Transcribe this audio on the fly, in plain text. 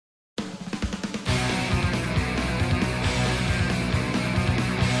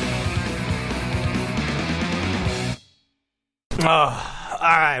All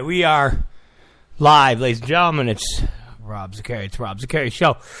right, we are live, ladies and gentlemen. It's Rob Zakari. It's Rob Zakari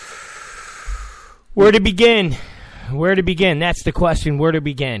Show. Where to begin? Where to begin? That's the question. Where to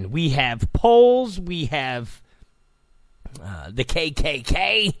begin? We have polls. We have the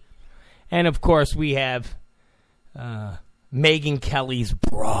KKK. And, of course, we have Megyn Kelly's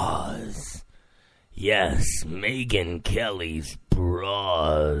bras. Yes, Megyn Kelly's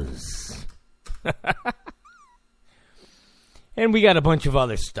bras. And we got a bunch of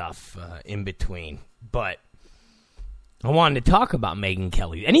other stuff in between. But I wanted to talk about Megyn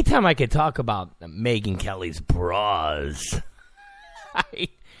Kelly. Anytime I could talk about Megyn Kelly's bras,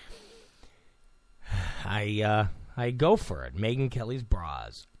 I go for it. Megyn Kelly's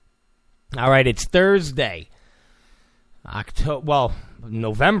bras. All right, it's Thursday.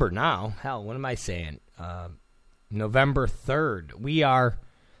 November now. Hell, what am I saying? November 3rd. We are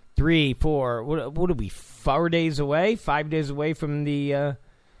 3, 4, what are we, 4 days away? 5 days away from the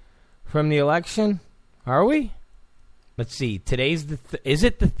election? Are we? Let's see. Today's is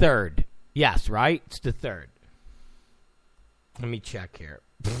it the 3rd? Yes, right? It's the 3rd. Let me check here.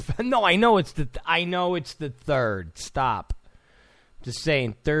 No, I know it's the 3rd. Stop. Just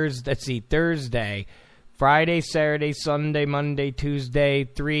saying Thursday. Let's see. Thursday, Friday, Saturday, Sunday, Monday, Tuesday,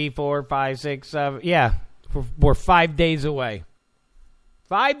 3, 4, 5, 6, 7. Yeah, we're 5 days away.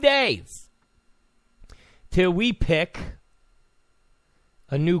 5 days till we pick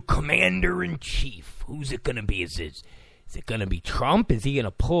a new commander-in-chief. Who's it going to be? Is it going to be Trump? Is he going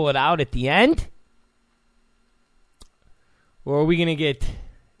to pull it out at the end? Or are we going to get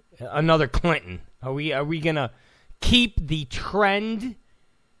another Clinton? Are we going to keep the trend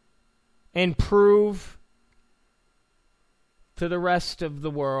and prove to the rest of the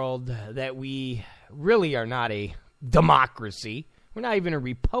world that we really are not a democracy? We're not even a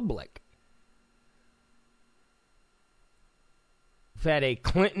republic. We've had a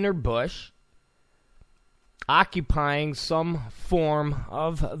Clinton or Bush occupying some form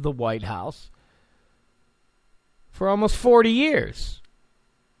of the White House for almost 40 years.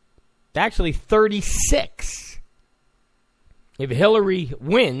 Actually, 36. If Hillary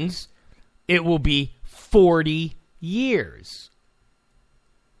wins, it will be 40 years.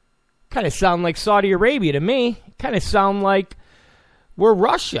 Kind of sound like Saudi Arabia to me. Kind of sound like we're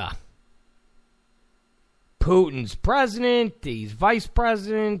Russia. Putin's president, he's vice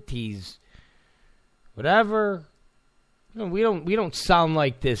president, he's whatever. We don't sound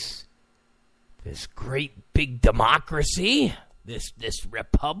like this great big democracy, this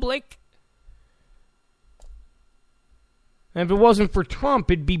republic. And if it wasn't for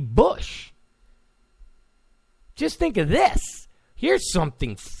Trump, it'd be Bush. Just think of this. Here's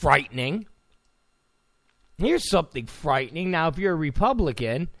something frightening. Now, if you're a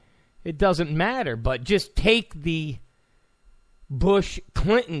Republican, it doesn't matter. But just take the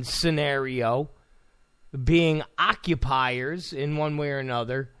Bush-Clinton scenario, being occupiers in one way or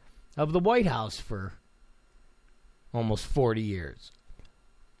another of the White House for almost 40 years.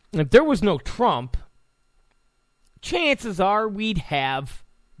 If there was no Trump, chances are we'd have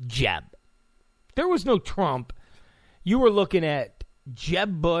Jeb. If there was no Trump, you were looking at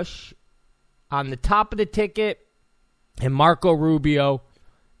Jeb Bush on the top of the ticket and Marco Rubio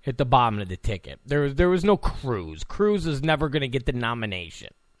at the bottom of the ticket. There was no Cruz. Cruz was never going to get the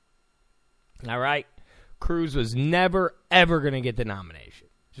nomination. All right? Cruz was never, ever going to get the nomination.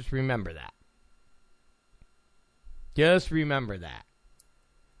 Just remember that. Just remember that.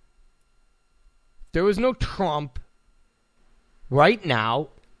 If there was no Trump, right now,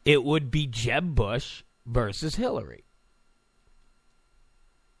 it would be Jeb Bush versus Hillary.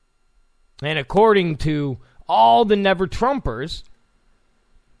 And according to all the never-Trumpers,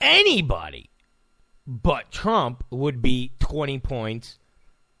 anybody but Trump would be 20 points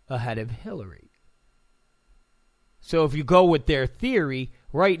ahead of Hillary. So if you go with their theory,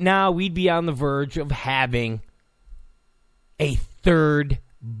 right now we'd be on the verge of having a third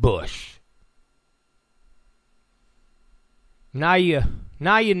Bush. Now you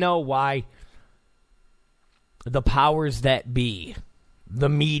know why the powers that be, the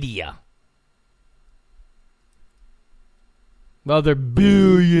media, other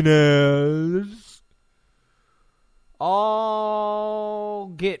billionaires, all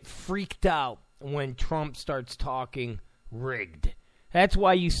get freaked out when Trump starts talking rigged. That's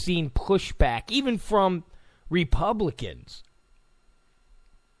why you've seen pushback, even from Republicans,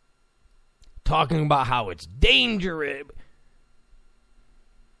 talking about how it's dangerous.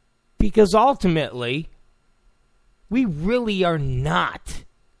 Because ultimately, we really are not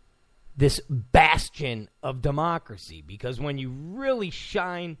this bastion of democracy. Because when you really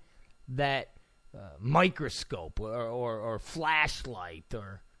shine that microscope or flashlight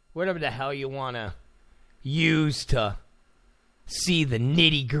or whatever the hell you want to use to see the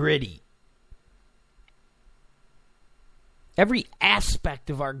nitty-gritty. Every aspect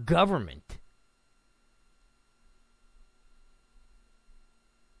of our government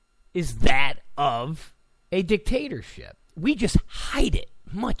is that of a dictatorship. We just hide it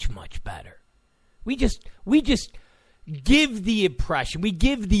much, much better. We just give the impression, we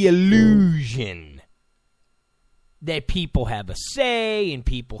give the illusion that people have a say and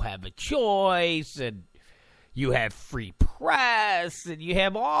people have a choice and you have free press and you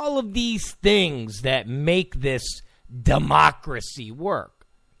have all of these things that make this democracy work.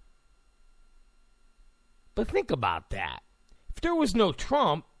 But think about that. If there was no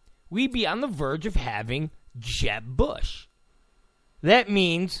Trump, we'd be on the verge of having Jeb Bush. That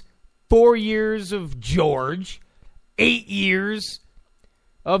means 4 years of George, 8 years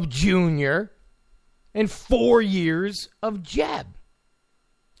of Junior, and 4 years of Jeb.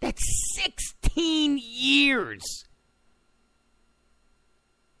 That's 16 years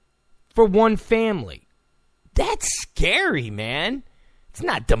for one family. That's scary, man. It's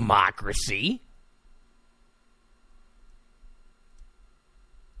not democracy.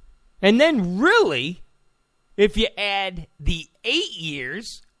 And then really, if you add the 8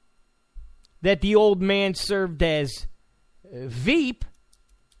 years that the old man served as Veep,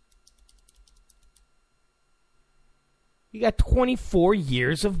 you got 24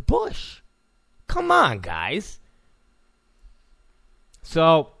 years of Bush. Come on, guys.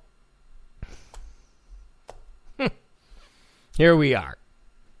 So, here we are.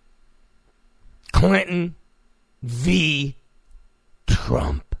 Clinton v.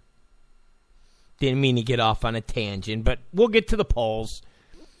 Trump. Didn't mean to get off on a tangent, but we'll get to the polls.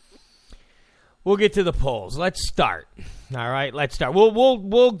 Let's start. All right, let's start.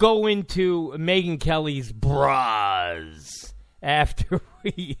 We'll go into Megyn Kelly's bras after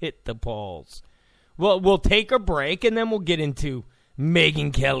we hit the polls. We'll take a break and then we'll get into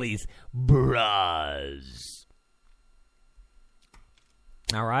Megyn Kelly's bras.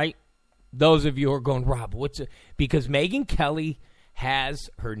 All right, those of you who are going, Rob, because Megyn Kelly has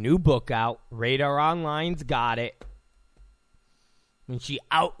her new book out. Radar Online's got it. And she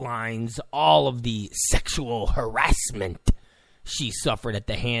outlines all of the sexual harassment she suffered at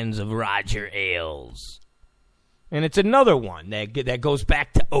the hands of Roger Ailes. And it's another one that goes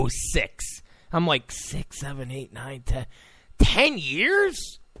back to 2006. I'm like, 6, 7, 8, 9, 10. 10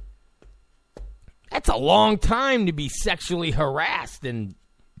 years? That's a long time to be sexually harassed, and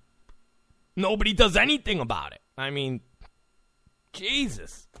nobody does anything about it. I mean,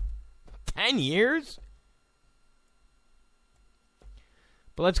 Jesus. 10 years?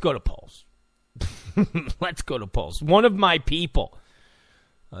 But let's go to polls. Let's go to polls. One of my people,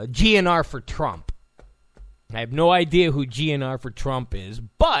 GNR for Trump. I have no idea who GNR for Trump is,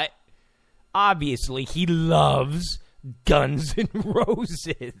 but obviously he loves Guns N'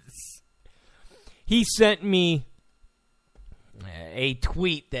 Roses. He sent me a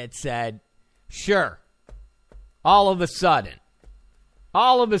tweet that said, sure, all of a sudden,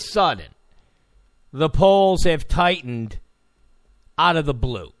 the polls have tightened out of the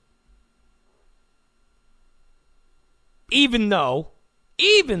blue. Even though,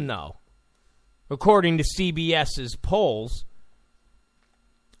 according to CBS's polls,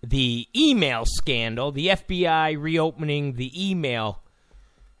 the email scandal, the FBI reopening the email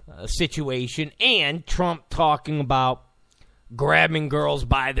situation, and Trump talking about grabbing girls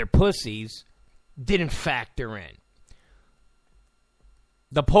by their pussies didn't factor in.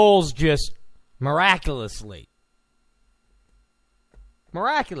 The polls just miraculously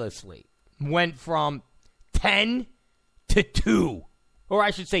went from 10 to 2. Or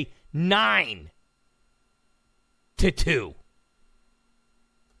I should say 9 to 2.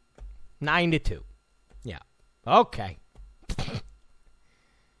 9 to 2. Yeah. Okay.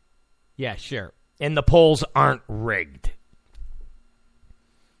 Yeah, sure. And the polls aren't rigged.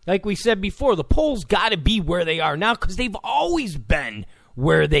 Like we said before, the polls got to be where they are now because they've always been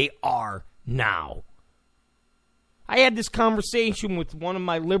where they are now. I had this conversation with one of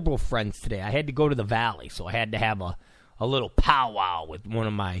my liberal friends today. I had to go to the Valley, so I had to have a little powwow with one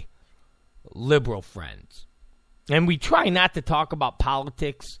of my liberal friends. And we try not to talk about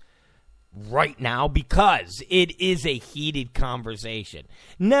politics right now because it is a heated conversation.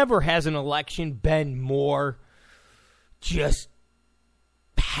 Never has an election been more just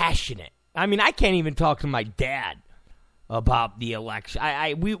passionate. I mean, I can't even talk to my dad about the election.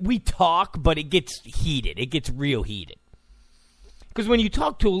 We talk, but it gets heated. It gets real heated. Because when you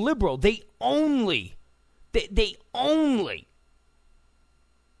talk to a liberal, they only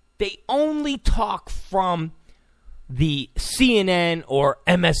They only talk from the CNN or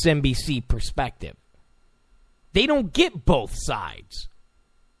MSNBC perspective. They don't get both sides.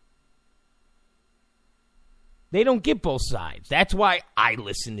 They don't get both sides. That's why I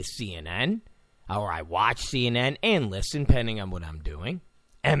listen to CNN, or I watch CNN and listen, depending on what I'm doing.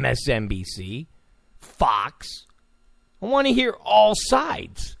 MSNBC, Fox. I want to hear all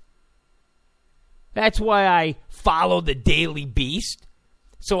sides. That's why I follow the Daily Beast,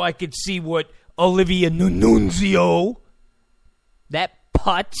 so I could see what Olivia Nunzio, that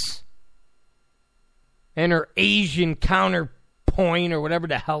putz, and her Asian counterpoint, or whatever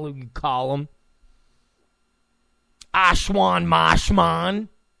the hell you call them, Ashwan Mashman,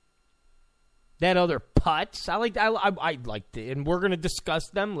 that other putz. I liked it, and we're going to discuss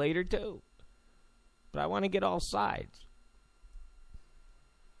them later too. But I want to get all sides.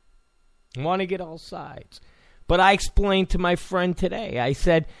 But I explained to my friend today, I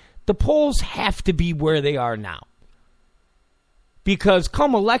said, the polls have to be where they are now. Because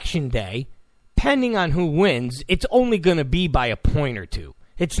come election day, depending on who wins, it's only going to be by a point or two.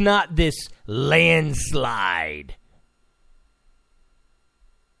 It's not this landslide.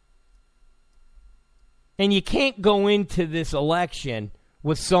 And you can't go into this election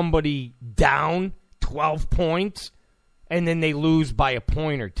with somebody down 12 points and then they lose by a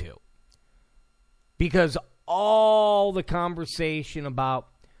point or two. Because all the conversation about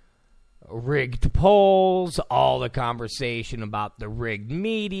rigged polls, all the conversation about the rigged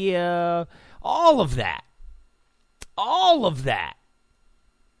media, all of that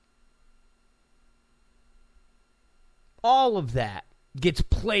gets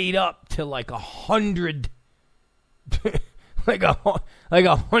played up to like 100, like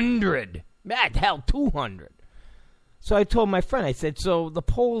 100, hell, 200. So I told my friend, I said, so the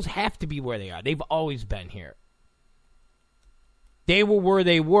polls have to be where they are. They've always been here. They were where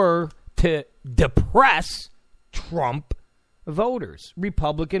they were to depress Trump voters,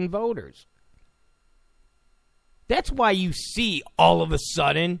 Republican voters. That's why you see all of a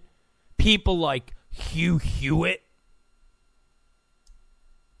sudden people like Hugh Hewitt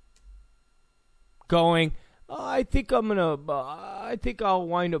going, I think I'll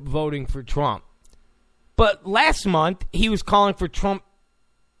wind up voting for Trump. But last month, he was calling for Trump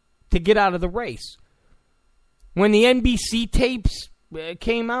to get out of the race. When the NBC tapes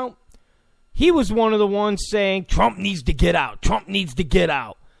came out, he was one of the ones saying, Trump needs to get out. Trump needs to get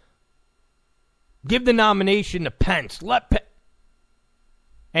out. Give the nomination to Pence.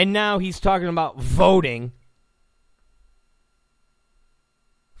 And now he's talking about voting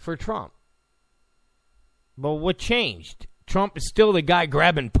for Trump. But what changed? Trump is still the guy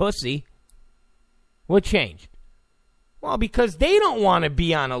grabbing pussy. What changed? Well, because they don't want to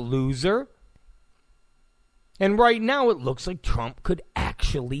be on a loser. And right now it looks like Trump could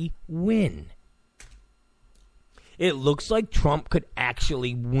actually win. And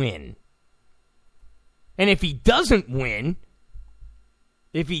if he doesn't win,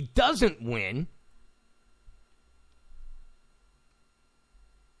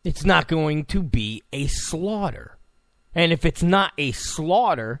 it's not going to be a slaughter. And if it's not a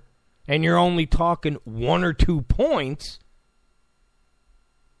slaughter, and you're only talking 1 or 2 points,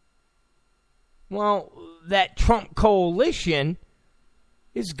 well, that Trump coalition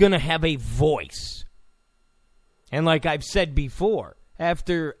is going to have a voice. And like I've said before,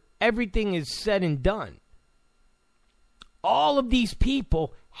 after everything is said and done, all of these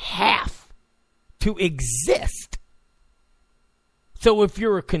people have to exist. So if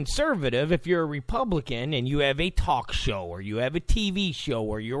you're a conservative, if you're a Republican, and you have a talk show, or you have a TV show,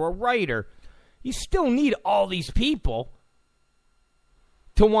 or you're a writer, you still need all these people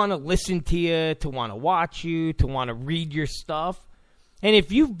to want to listen to you, to want to watch you, to want to read your stuff. And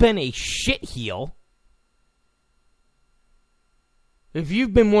if you've been a shitheel, if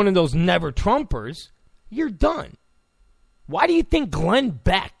you've been one of those never Trumpers, you're done. Why do you think Glenn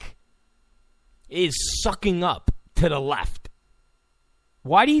Beck is sucking up to the left?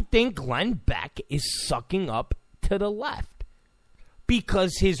 Why do you think Glenn Beck is sucking up to the left?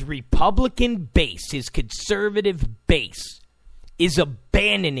 Because his Republican base, his conservative base, is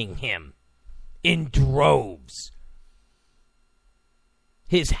abandoning him in droves.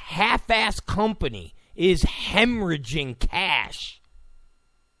 His half-ass company is hemorrhaging cash.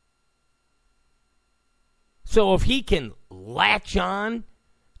 So if he can latch on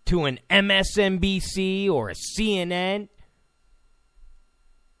to an MSNBC or a CNN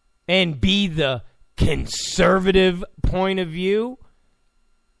and be the conservative point of view,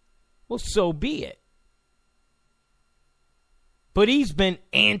 well, so be it. But he's been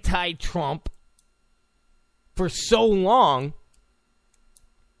anti-Trump for so long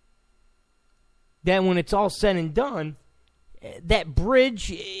that when it's all said and done, that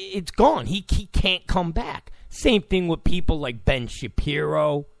bridge, it's gone. He can't come back. Same thing with people like Ben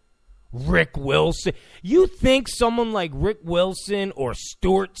Shapiro, Rick Wilson. You think someone like Rick Wilson or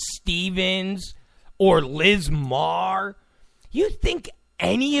Stuart Stevens or Liz Marr, you think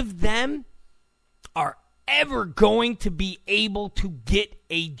any of them are ever going to be able to get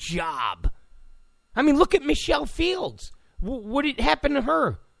a job? I mean, look at Michelle Fields. What did happen to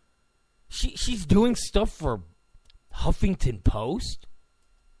her? She's doing stuff for Huffington Post.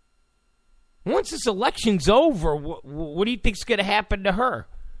 Once this election's over, what do you think's going to happen to her?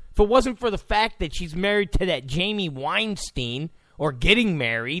 If it wasn't for the fact that she's married to that Jamie Weinstein, or getting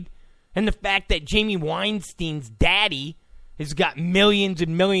married, and the fact that Jamie Weinstein's daddy has got millions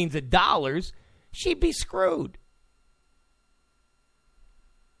and millions of dollars, she'd be screwed.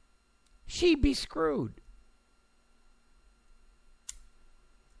 She'd be screwed.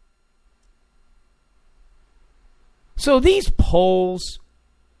 So these polls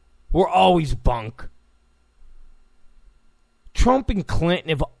were always bunk. Trump and Clinton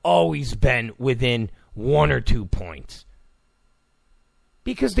have always been within 1 or 2 points.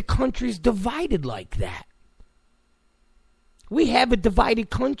 Because the country's divided like that. We have a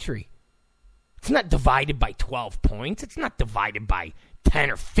divided country. It's not divided by 12 points. It's not divided by 10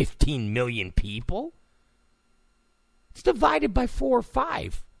 or 15 million people. It's divided by 4 or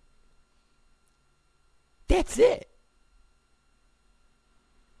 5. That's it.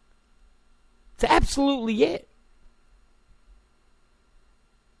 It's absolutely it.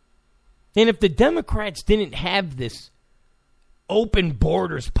 And if the Democrats didn't have this open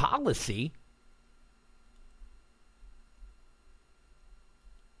borders policy,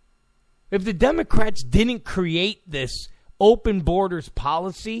 if the Democrats didn't create this open borders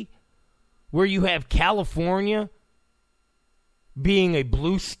policy where you have California being a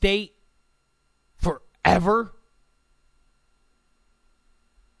blue state forever,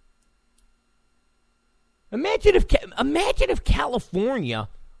 imagine if California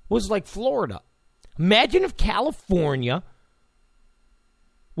was like Florida. Imagine if California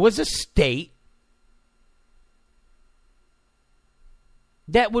was a state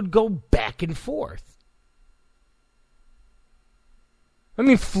that would go back and forth. I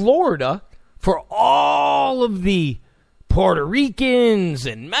mean, Florida, for all of the Puerto Ricans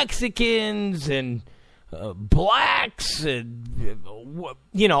and Mexicans and blacks and,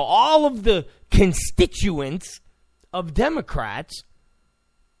 all of the constituents of Democrats,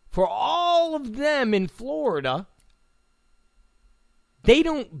 for all of them in Florida, they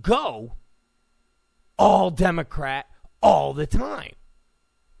don't go all Democrat all the time.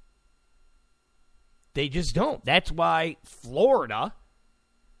 They just don't. That's why Florida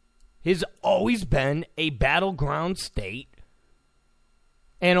has always been a battleground state,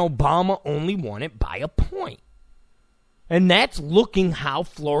 and Obama only won it by a point. And that's looking how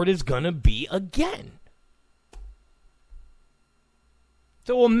Florida's going to be again.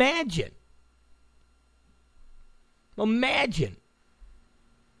 So imagine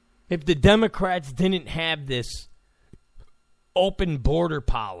if the Democrats didn't have this open border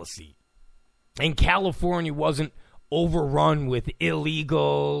policy and California wasn't overrun with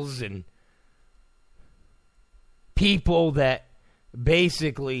illegals and people that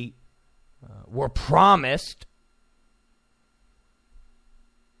basically were promised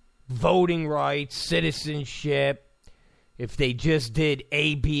voting rights, citizenship, if they just did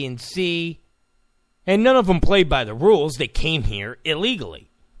A, B, and C. And none of them played by the rules. They came here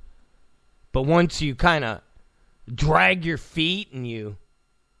illegally. But once you kind of drag your feet and you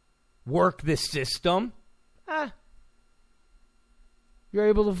work the system, you're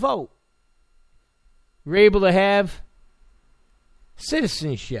able to vote. You're able to have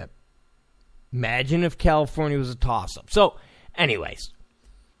citizenship. Imagine if California was a toss-up. So, anyways,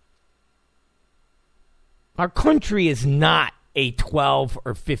 our country is not a 12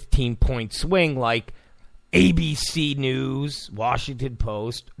 or 15 point swing like ABC News, Washington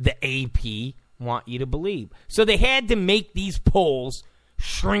Post, the AP want you to believe. So they had to make these polls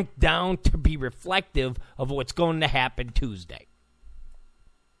shrink down to be reflective of what's going to happen Tuesday.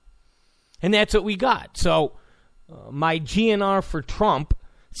 And that's what we got. So my GNR for Trump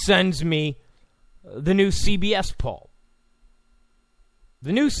sends me the new CBS poll.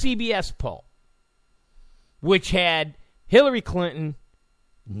 The new CBS poll, which had Hillary Clinton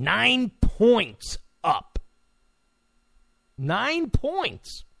 9 points up. 9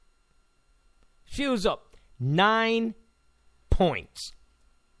 points. She was up 9 points.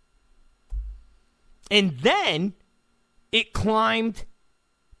 And then it climbed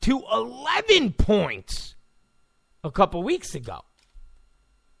to 11 points a couple weeks ago.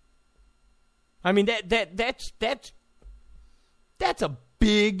 I mean, that's a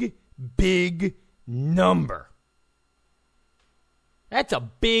big, big number. That's a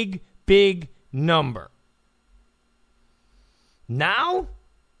big, big number. Now,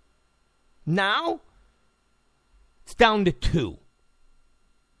 it's down to 2.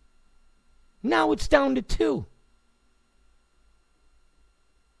 Now it's down to 2.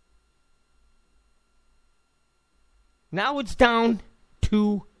 Now it's down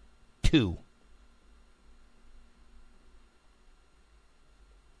to 2.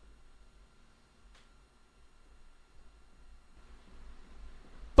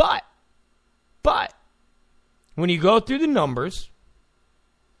 But, when you go through the numbers,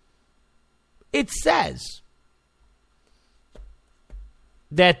 it says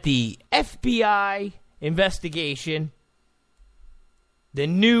that the FBI investigation, the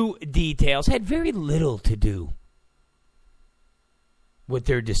new details, had very little to do with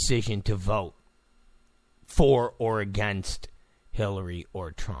their decision to vote for or against Hillary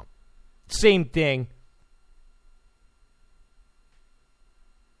or Trump. Same thing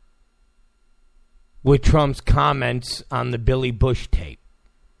with Trump's comments on the Billy Bush tape.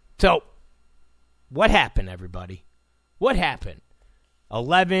 So, what happened, everybody? What happened?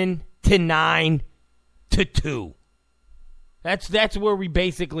 11-9-2. That's where we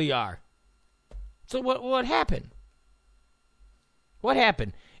basically are. So what happened? What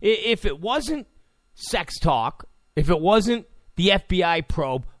happened? If it wasn't sex talk, if it wasn't the FBI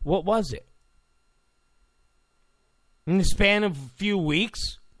probe, what was it? In the span of a few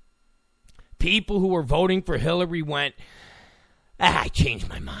weeks, people who were voting for Hillary went, I changed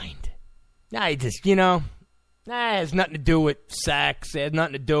my mind. I just, it has nothing to do with sex. It has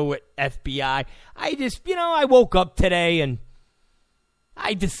nothing to do with FBI. I just, I woke up today and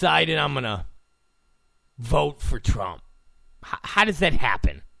I decided I'm going to vote for Trump. How does that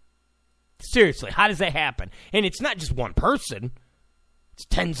happen? Seriously, how does that happen? And it's not just one person. It's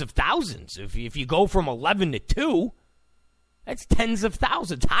tens of thousands. If you go from 11 to 2, that's tens of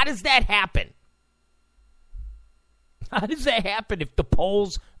thousands. How does that happen? How does that happen if the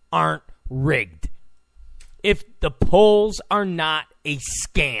polls aren't rigged? If the polls are not a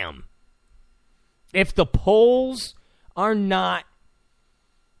scam? If the polls are not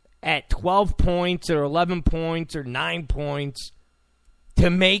at 12 points or 11 points or 9 points to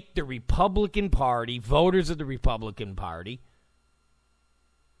make the Republican Party, voters of the Republican Party,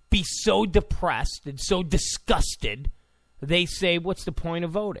 be so depressed and so disgusted, they say, what's the point of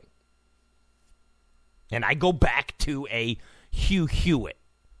voting? And I go back to a Hugh Hewitt.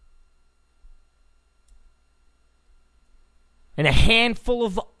 And a handful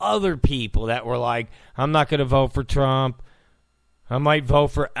of other people that were like, I'm not going to vote for Trump. I might vote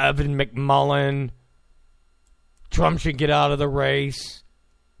for Evan McMullin. Trump should get out of the race.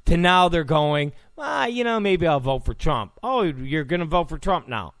 To now they're going, maybe I'll vote for Trump. Oh, you're going to vote for Trump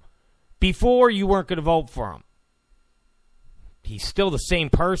now. Before, you weren't going to vote for him. He's still the same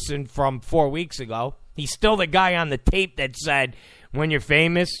person from 4 weeks ago. He's still the guy on the tape that said, when you're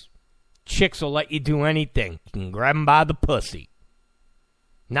famous, chicks will let you do anything. You can grab them by the pussy.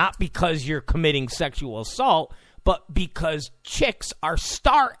 Not because you're committing sexual assault, but because chicks are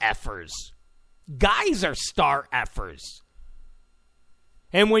star effers. Guys are star effers.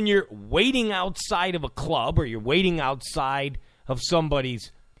 And when you're waiting outside of a club or you're waiting outside of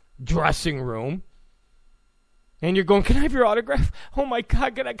somebody's dressing room and you're going, can I have your autograph? Oh my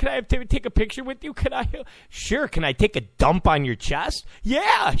God, can I have to take a picture with you? Sure. Can I take a dump on your chest?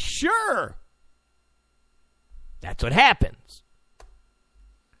 Yeah, sure. That's what happens.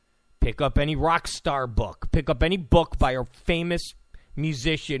 Pick up any rock star book. Pick up any book by a famous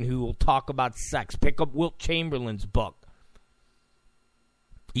musician who will talk about sex. Pick up Wilt Chamberlain's book.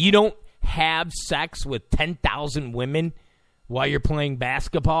 You don't have sex with 10,000 women while you're playing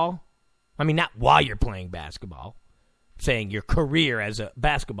basketball. I mean, not while you're playing basketball. I'm saying your career as a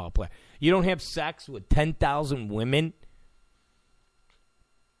basketball player. You don't have sex with 10,000 women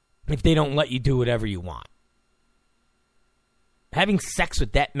if they don't let you do whatever you want. Having sex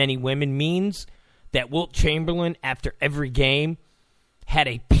with that many women means that Wilt Chamberlain, after every game, had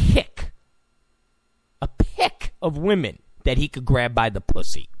a pick of women that he could grab by the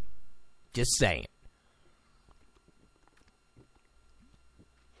pussy. Just saying.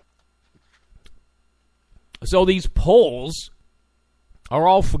 So these polls are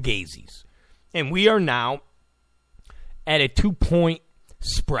all fugazis. And we are now at a 2-point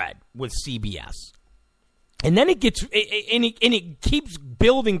spread with CBS. And then it keeps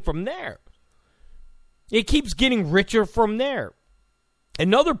building from there. It keeps getting richer from there.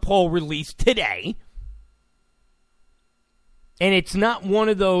 Another poll released today And it's not one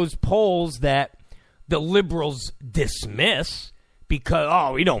of those polls that the liberals dismiss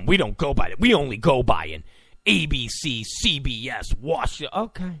because, we don't go by it. We only go by an ABC, CBS, Washington.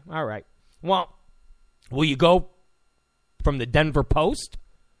 Okay, all right. Well, will you go from the Denver Post?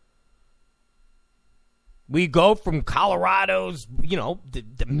 We go from Colorado's,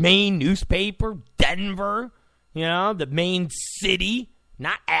 the main newspaper, Denver, the main city,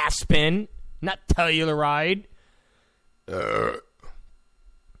 not Aspen, not Telluride.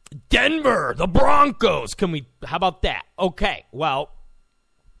 Denver, the Broncos. How about that? Okay, well,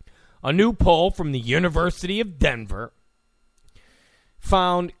 a new poll from the University of Denver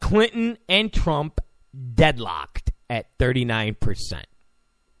found Clinton and Trump deadlocked at 39%.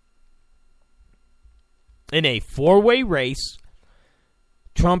 In a four-way race,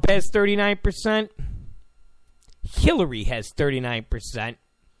 Trump has 39%, Hillary has 39%,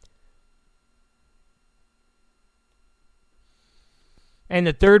 and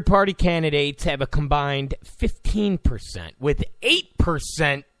the third-party candidates have a combined 15%, with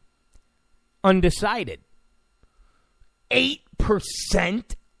 8% undecided. 8%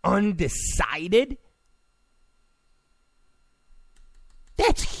 undecided?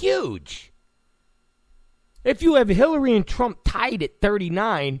 That's huge. If you have Hillary and Trump tied at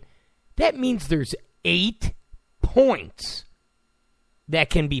 39, that means there's 8 points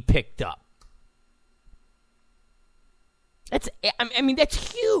that can be picked up. That's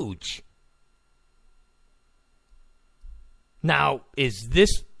huge. Now, is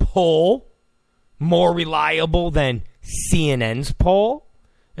this poll more reliable than CNN's poll?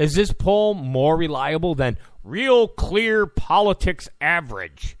 Is this poll more reliable than Real Clear Politics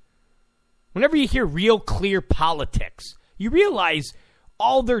Average? Whenever you hear Real Clear Politics, you realize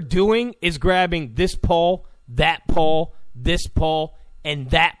all they're doing is grabbing this poll, that poll, this poll, and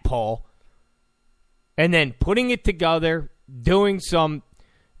that poll, and then putting it together, doing some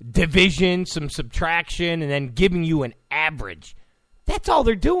division, some subtraction, and then giving you an average. That's all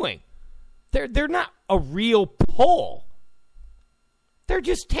they're doing. They're not a real poll. They're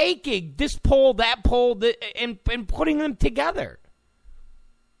just taking this poll, that poll, and putting them together.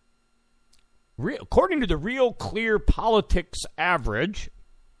 According to the Real Clear Politics Average,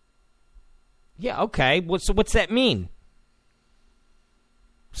 yeah, okay, so what's that mean?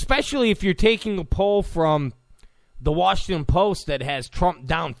 Especially if you're taking a poll from the Washington Post that has Trump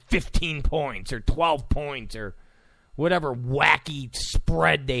down 15 points or 12 points or whatever wacky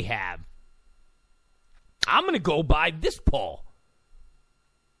spread they have. I'm going to go by this poll.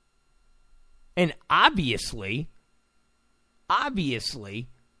 And obviously,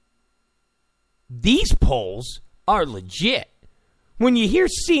 these polls are legit. When you hear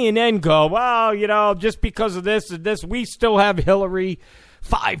CNN go, well, just because of this and this, we still have Hillary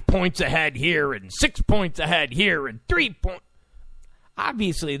 5 points ahead here and 6 points ahead here and 3 points.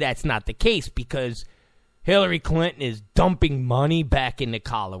 Obviously, that's not the case because Hillary Clinton is dumping money back into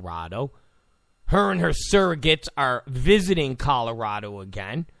Colorado. Her and her surrogates are visiting Colorado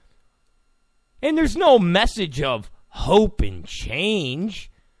again. And there's no message of hope and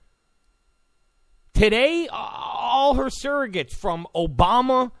change. Today, all her surrogates from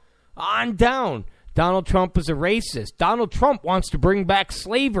Obama on down. Donald Trump is a racist. Donald Trump wants to bring back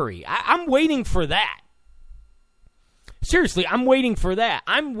slavery. I'm waiting for that. Seriously, I'm waiting for that.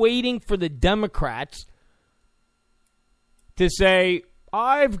 I'm waiting for the Democrats to say,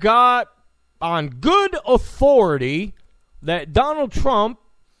 I've got on good authority that Donald Trump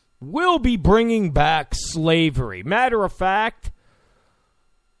will be bringing back slavery. Matter of fact,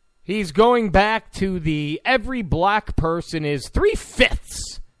 he's going back to the every black person is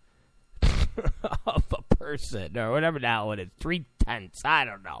 3/5 of a person, or whatever the hell it is, 3/10. I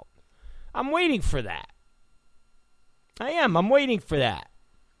don't know. I'm waiting for that. I am. I'm waiting for that.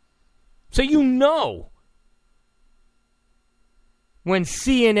 So when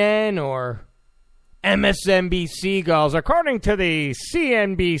CNN or MSNBC goes, according to the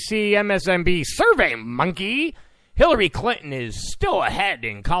CNBC MSNBC Survey Monkey, Hillary Clinton is still ahead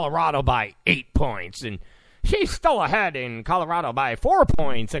in Colorado by 8 points, and she's still ahead in Colorado by 4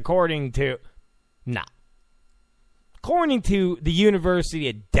 points, according to the University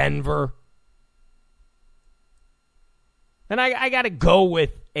of Denver. And I got to go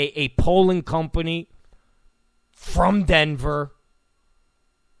with a polling company from Denver,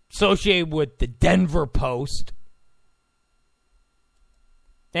 associated with the Denver Post.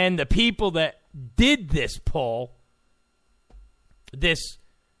 And the people that did this poll, this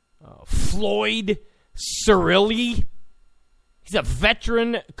Floyd Cirilli, he's a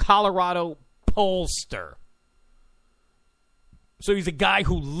veteran Colorado pollster. So he's a guy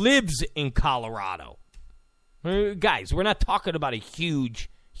who lives in Colorado. Guys, we're not talking about a huge,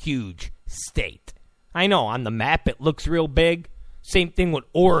 huge state. I know, on the map it looks real big. Same thing with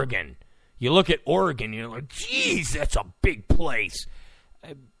Oregon. You look at Oregon, you're like, geez, that's a big place.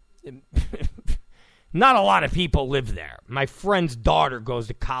 Not a lot of people live there. My friend's daughter goes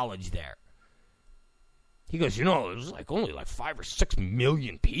to college there. He goes, there's only 5 or 6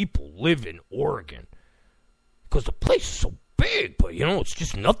 million people live in Oregon. Because the place is so big, but, it's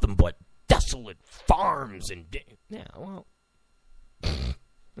just nothing but desolate farms and... Yeah, well...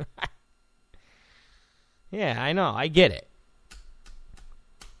 Yeah, I know. I get it.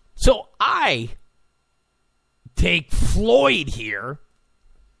 So I take Floyd here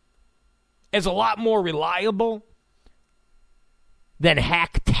as a lot more reliable than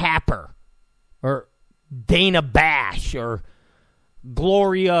Hack Tapper or Dana Bash or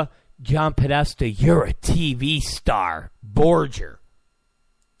Gloria John Podesta. You're a TV star, Borger.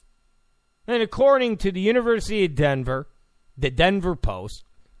 And according to the University of Denver, the Denver Post,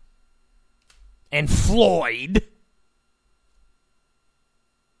 and Floyd,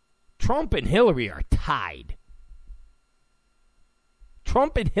 Trump and Hillary are tied.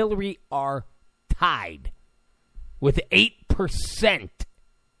 Trump and Hillary are tied with 8%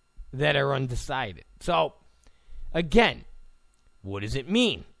 that are undecided. So, again, what does it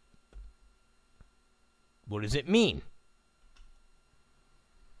mean? What does it mean?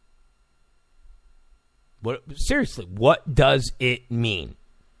 Seriously, what does it mean?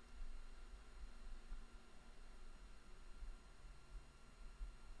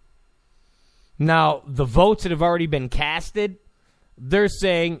 Now, the votes that have already been casted, they're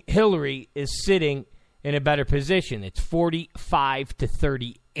saying Hillary is sitting in a better position. It's 45 to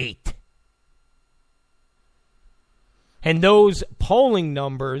 38. And those polling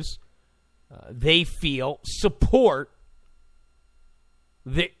numbers, they feel, support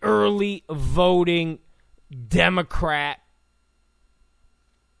the early voting Democrat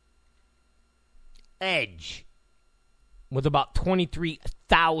edge, with about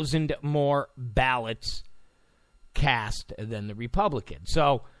 23,000 more ballots cast than the Republican.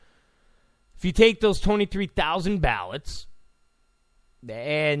 So, if you take those 23,000 ballots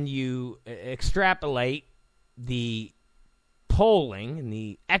and you extrapolate the polling and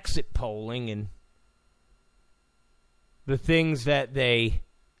the exit polling and the things that they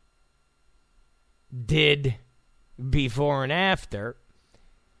did before and after,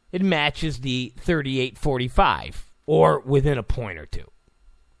 it matches the 38-45, or within a point or two.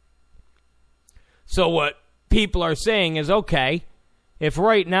 So what people are saying is, okay, if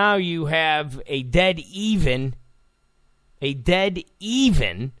right now you have a dead even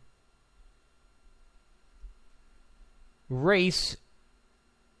race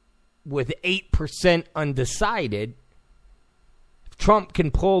with 8% undecided, if Trump can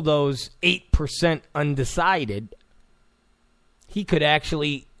pull those 8% undecided, he could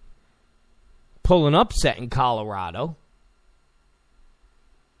actually pull an upset in Colorado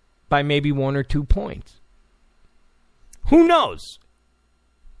by maybe 1 or 2 points. Who knows?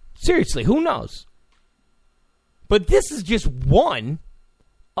 Seriously, who knows? But this is just one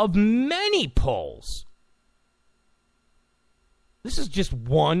of many polls. This is just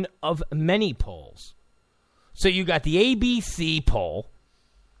one of many polls. So you got the ABC poll,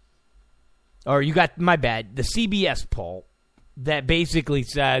 or you got, my bad, the CBS poll that basically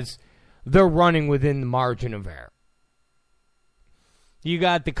says they're running within the margin of error. You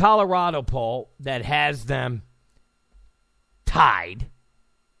got the Colorado poll that has them tied.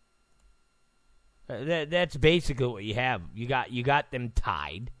 That's basically what you have. You got them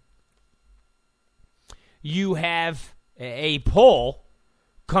tied. You have a poll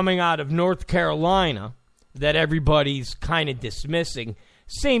coming out of North Carolina that everybody's kind of dismissing.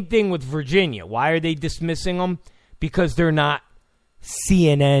 Same thing with Virginia. Why are they dismissing them? Because they're not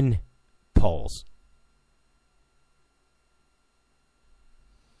CNN polls.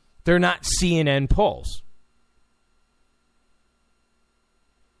 They're not CNN polls.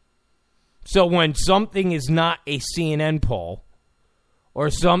 So when something is not a CNN poll, or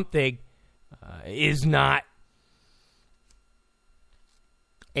something is not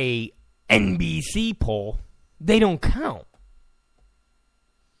a NBC poll, they don't count.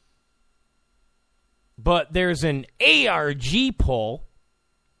 But there's an ARG poll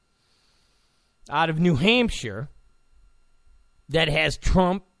out of New Hampshire that has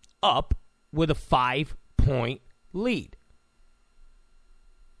Trump up with a 5-point lead.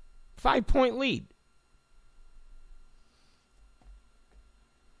 5-point lead.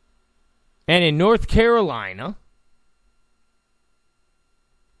 And in North Carolina,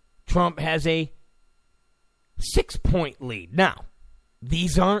 Trump has a 6-point lead. Now,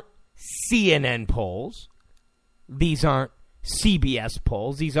 these aren't CNN polls. these aren't CBS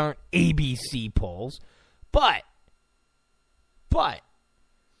polls. These aren't ABC polls. But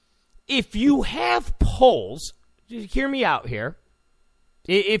if you have polls, just hear me out here.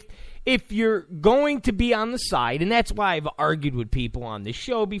 If you're going to be on the side, and that's why I've argued with people on this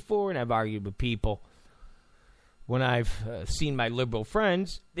show before, and I've argued with people when I've seen my liberal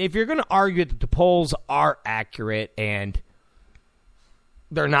friends, if you're going to argue that the polls are accurate and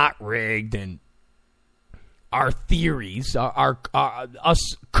they're not rigged, and our theories, our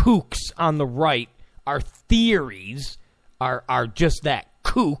us kooks on the right, our theories are just that,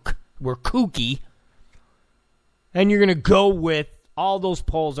 kook, we're kooky, and you're going to go with all those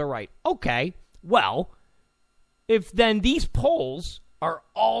polls are right. Okay, well, if then these polls are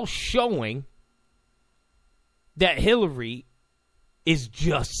all showing that Hillary is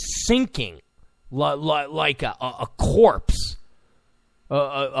just sinking like a corpse,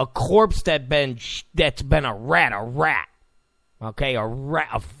 a corpse that's been a rat, okay,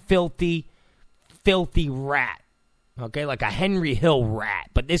 a filthy rat, okay, like a Henry Hill rat.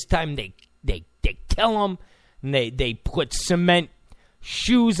 But this time they kill him, and they put cement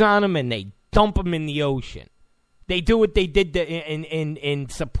shoes on him, and they dump him in the ocean. They do what they did in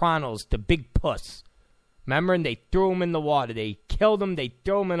Sopranos to Big Puss. Remember? And they threw him in the water. They killed him. They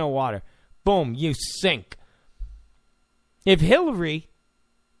threw him in the water. Boom, you sink. If Hillary,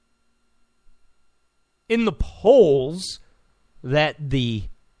 in the polls that the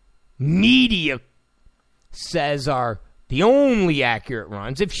media says are the only accurate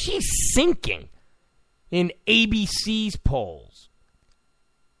runs, if she's sinking in ABC's polls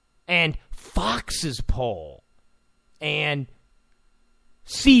and Fox's poll and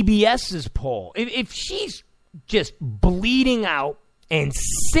CBS's poll, if she's just bleeding out and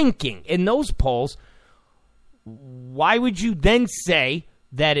sinking in those polls, why would you then say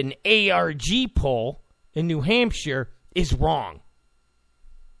that an ARG poll in New Hampshire is wrong?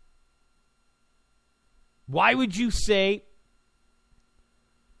 Why would you say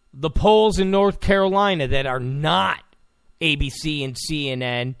the polls in North Carolina that are not ABC and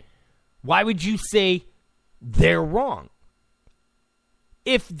CNN, why would you say they're wrong?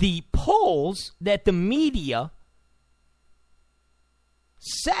 If the polls that the media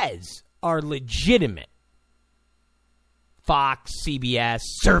says are legitimate, Fox, CBS,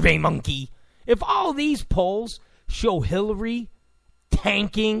 SurveyMonkey, if all these polls show Hillary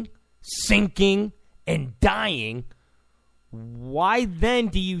tanking, sinking, and dying, why then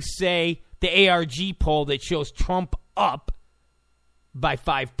do you say the ARG poll that shows Trump up by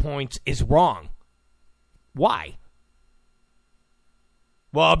 5 points is wrong? Why?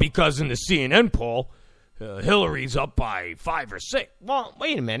 Well, because in the CNN poll, Hillary's up by 5 or 6. Well,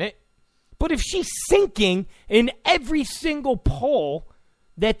 wait a minute. But if she's sinking in every single poll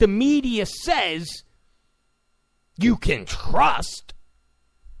that the media says you can trust,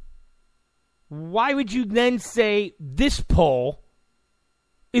 why would you then say this poll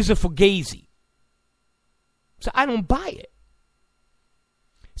is a fugazi? So I don't buy it.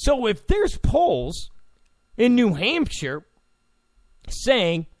 So if there's polls in New Hampshire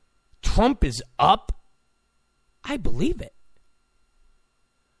saying Trump is up, I believe it.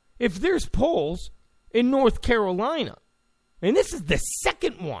 If there's polls in North Carolina, and this is the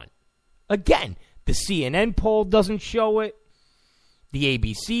second one, again, the CNN poll doesn't show it, the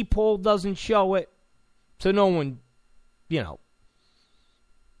ABC poll doesn't show it, so no one,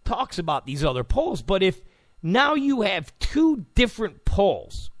 talks about these other polls. But if now you have two different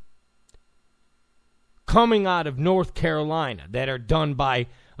polls coming out of North Carolina that are done by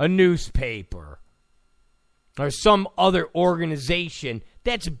a newspaper or some other organization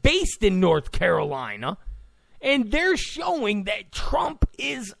that's based in North Carolina, and they're showing that Trump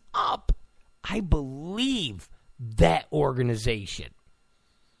is up, I believe that organization.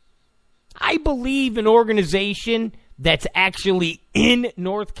 I believe an organization that's actually in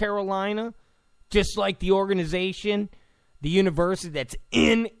North Carolina, just like the organization, the university that's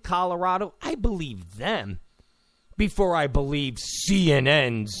in Colorado. I believe them before I believe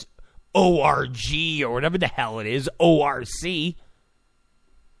CNN's ORG or whatever the hell it is, ORC.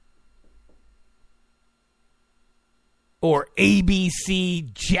 Or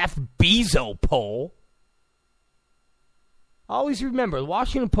ABC Jeff Bezos poll. Always remember, the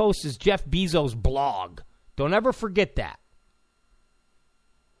Washington Post is Jeff Bezos' blog. Don't ever forget that.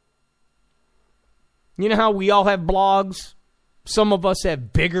 You know how we all have blogs? Some of us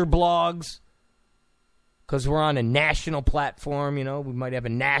have bigger blogs because we're on a national platform, We might have a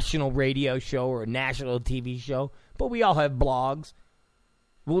national radio show or a national TV show, but we all have blogs.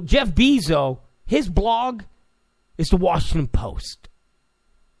 Well, Jeff Bezos, his blog is the Washington Post.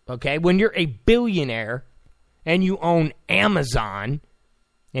 Okay? When you're a billionaire and you own Amazon,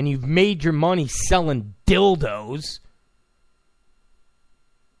 and you've made your money selling dildos,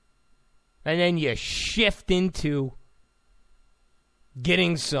 and then you shift into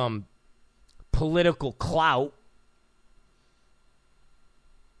getting some political clout,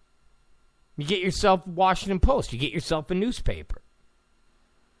 you get yourself Washington Post, you get yourself a newspaper.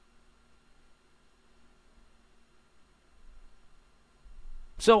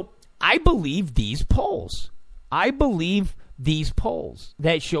 So I believe these polls. I believe these polls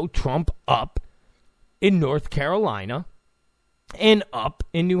that show Trump up in North Carolina and up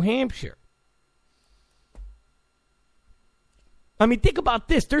in New Hampshire. I mean, think about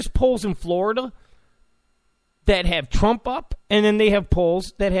this. There's polls in Florida that have Trump up, and then they have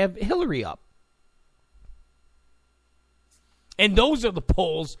polls that have Hillary up. And those are the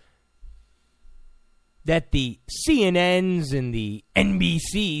polls that the CNNs and the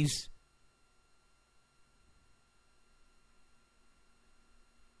NBCs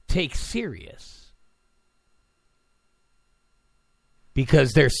take serious.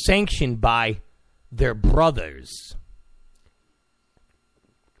 Because they're sanctioned by their brothers.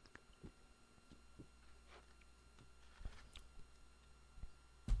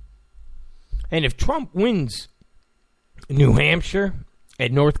 And if Trump wins New Hampshire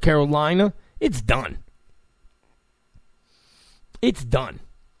and North Carolina, it's done. It's done.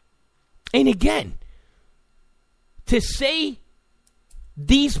 And again, to say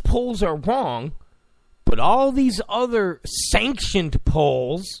these polls are wrong, but all these other sanctioned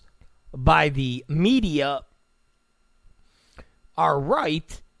polls by the media are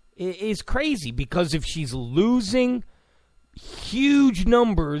right is crazy. Because if she's losing huge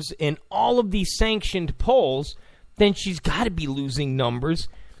numbers in all of these sanctioned polls, then she's got to be losing numbers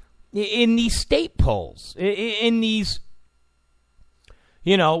in these state polls, in these,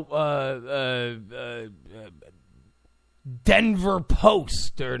 Denver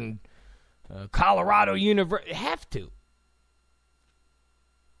Post or Colorado University. Have to.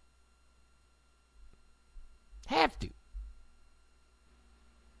 Have to.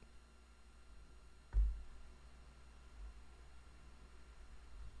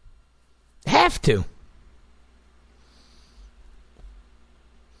 Have to.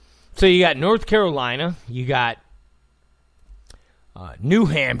 So you got North Carolina, you got New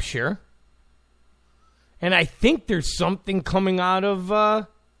Hampshire, and I think there's something coming out of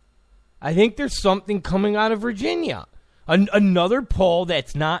Virginia. Another poll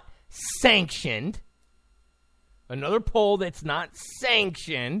that's not sanctioned. Another poll that's not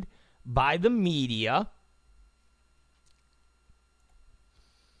sanctioned by the media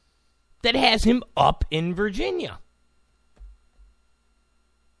that has him up in Virginia.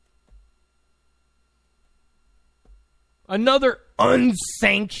 Another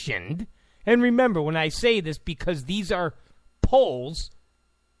unsanctioned, and remember when I say this, because these are polls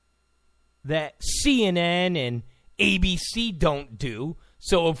that CNN and ABC don't do,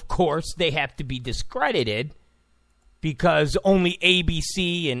 so of course they have to be discredited because only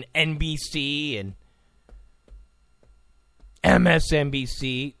ABC and NBC and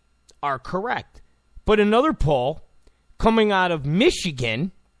MSNBC are correct. But another poll coming out of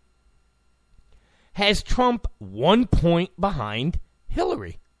Michigan has Trump 1 point behind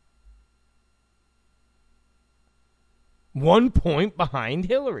Hillary. 1 point behind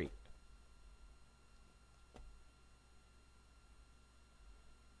Hillary.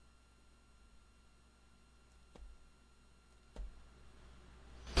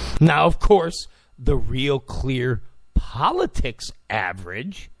 Now, of course, the Real Clear Politics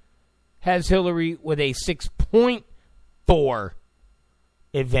average has Hillary with a 6.4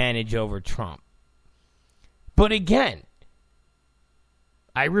 advantage over Trump. But again,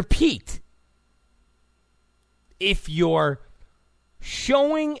 I repeat, if you're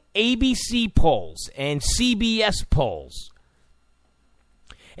showing ABC polls and CBS polls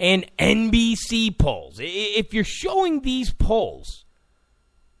and NBC polls, if you're showing these polls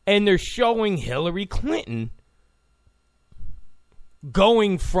and they're showing Hillary Clinton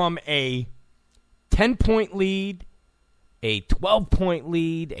going from a 10-point lead, a 12-point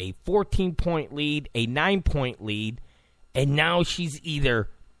lead, a 14-point lead, a 9-point lead, and now she's either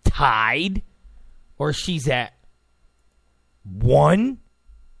tied or she's at 1,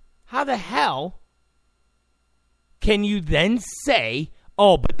 how the hell can you then say,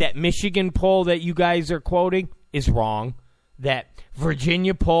 oh, but that Michigan poll that you guys are quoting is wrong, that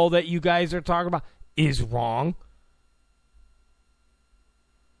Virginia poll that you guys are talking about is wrong?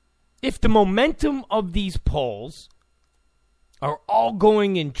 If the momentum of these polls are all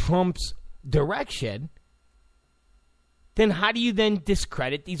going in Trump's direction, then how do you then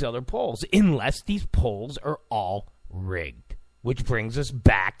discredit these other polls? Unless these polls are all rigged. Which brings us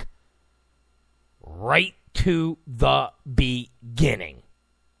back right to the beginning.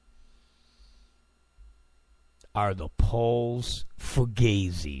 Are the polls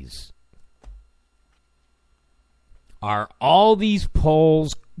fugazis? Are all these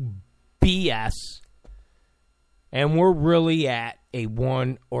polls BS? And we're really at a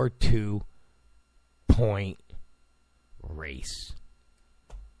 1 or 2 point race.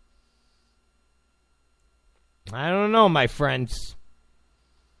 I don't know, my friends.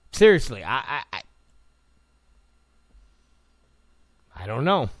 Seriously, I don't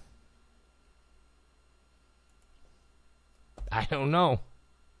know. I don't know.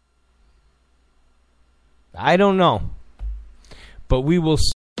 But we will